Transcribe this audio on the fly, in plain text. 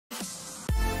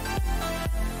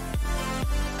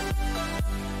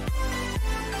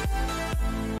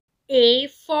A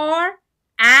for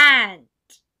ant.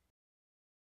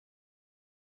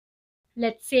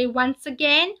 Let's say once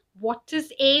again, what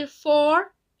is A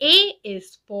for? A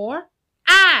is for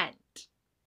ant.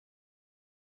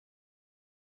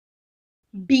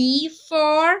 B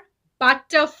for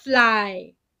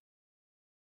butterfly.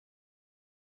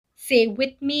 Say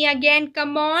with me again,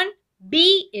 come on.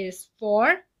 B is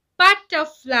for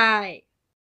butterfly.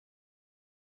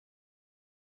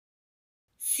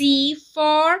 C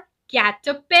for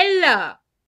caterpillar.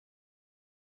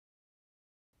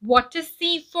 What is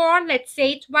C for? Let's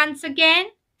say it once again.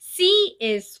 C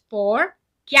is for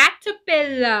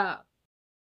caterpillar.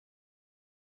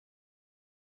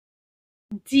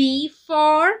 D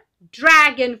for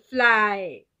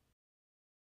dragonfly.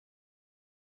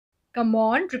 Come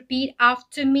on, repeat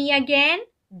after me again.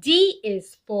 D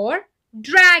is for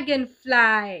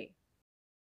dragonfly.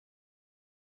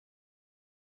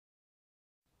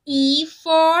 E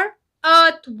for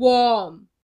earthworm.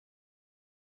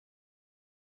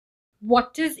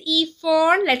 What is E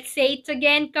for? Let's say it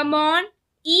again, come on.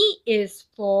 E is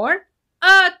for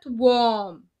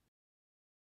earthworm.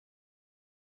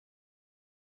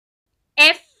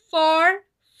 F for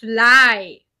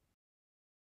fly.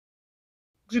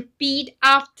 Repeat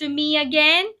after me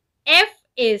again. F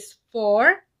is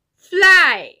for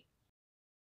fly.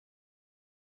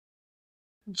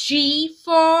 G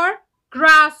for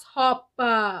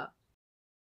grasshopper.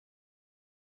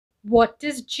 What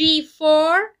is G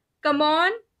for? Come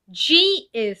on. G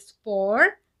is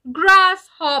for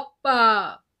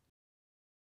grasshopper.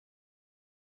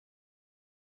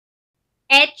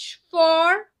 H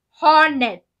for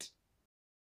hornet.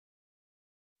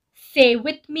 Say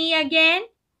with me again.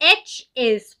 H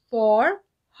is for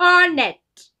hornet.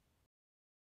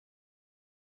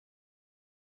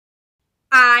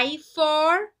 I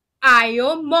for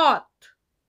Io moth.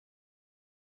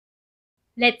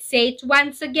 Let's say it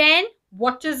once again.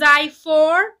 What is I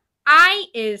for? I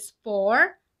is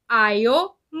for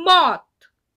Io moth.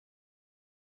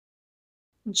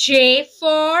 J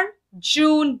for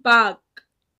June bug.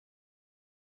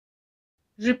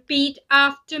 Repeat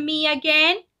after me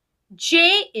again.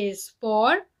 J is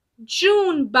for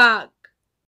June bug.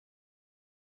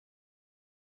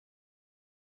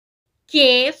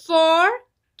 K for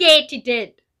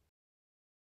katydid.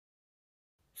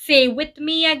 Say with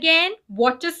me again.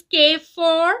 What is K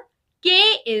for?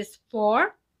 K is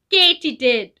for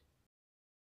katydid.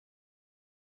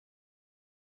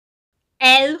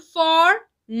 L for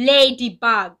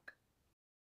ladybug.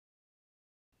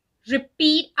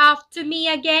 Repeat after me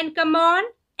again, come on.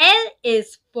 L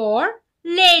is for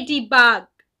ladybug.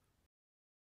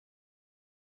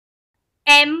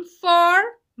 M for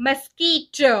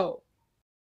mosquito.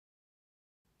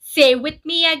 Say with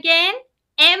me again.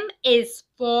 M is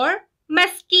for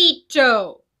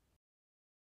mosquito.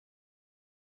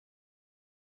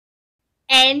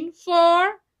 N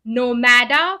for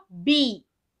nomada bee.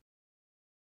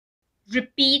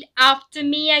 Repeat after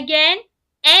me again.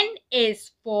 N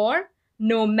is for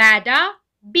nomada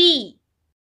bee.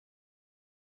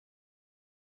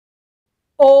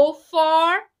 O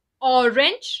for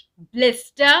orange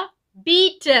blister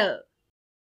beetle.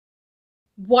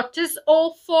 What is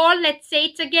O for? Let's say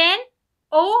it again.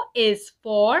 O is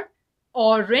for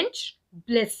orange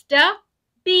blister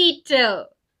beetle.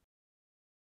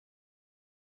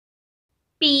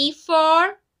 P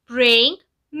for praying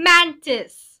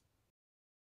mantis.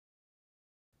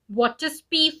 What is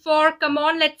P for? Come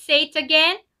on, let's say it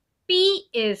again. P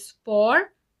is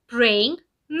for praying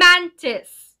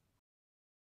mantis.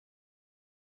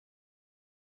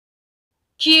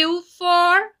 Q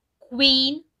for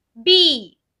queen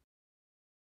bee.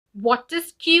 What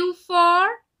is Q for?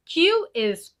 Q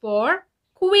is for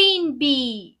queen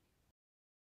bee.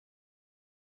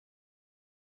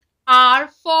 R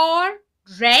for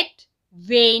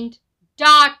red-veined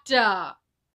darter.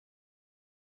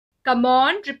 Come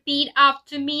on, repeat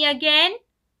after me again.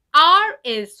 R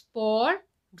is for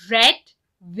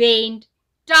red-veined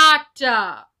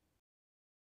darter.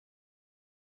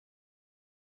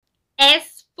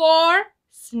 S for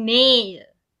snail.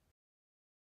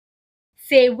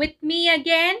 Say with me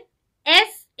again.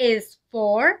 S is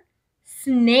for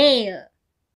snail.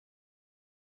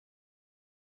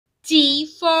 T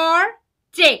for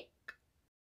tick.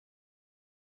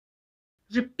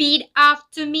 Repeat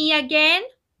after me again.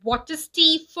 What is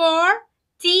T for?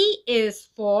 T is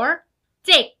for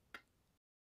tick.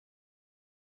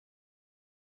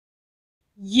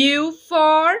 U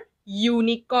for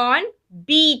unicorn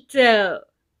beetle.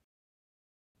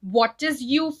 What is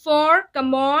U for?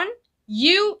 Come on.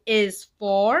 U is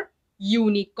for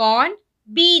unicorn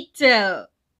beetle.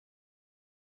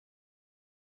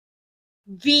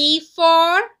 V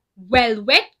for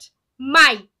velvet,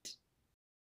 mite.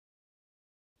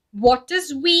 What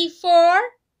is V for?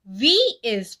 V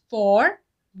is for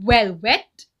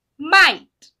velvet,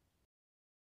 mite.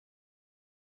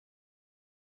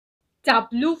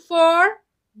 W for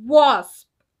wasp.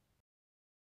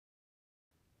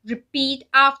 Repeat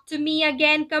after me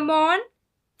again, come on.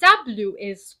 W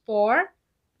is for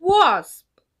wasp.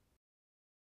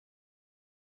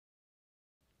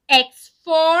 X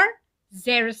for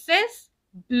xerxes,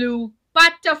 blue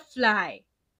butterfly.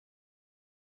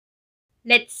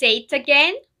 Let's say it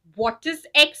again. What is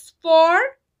X for?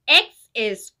 X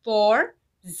is for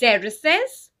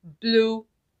xerxes, blue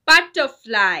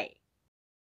butterfly.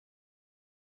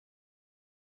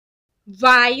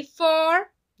 Y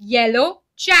for yellow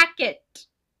jacket.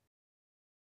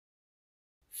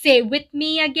 Say with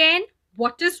me again.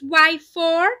 What is Y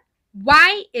for?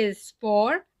 Y is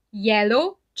for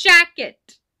yellow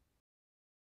jacket.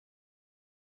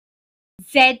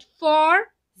 Z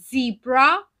for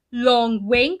zebra,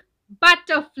 long-winged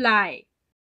butterfly.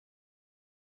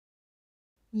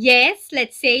 Yes,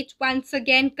 let's say it once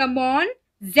again. Come on.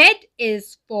 Z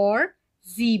is for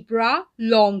zebra,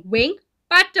 long-winged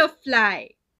butterfly.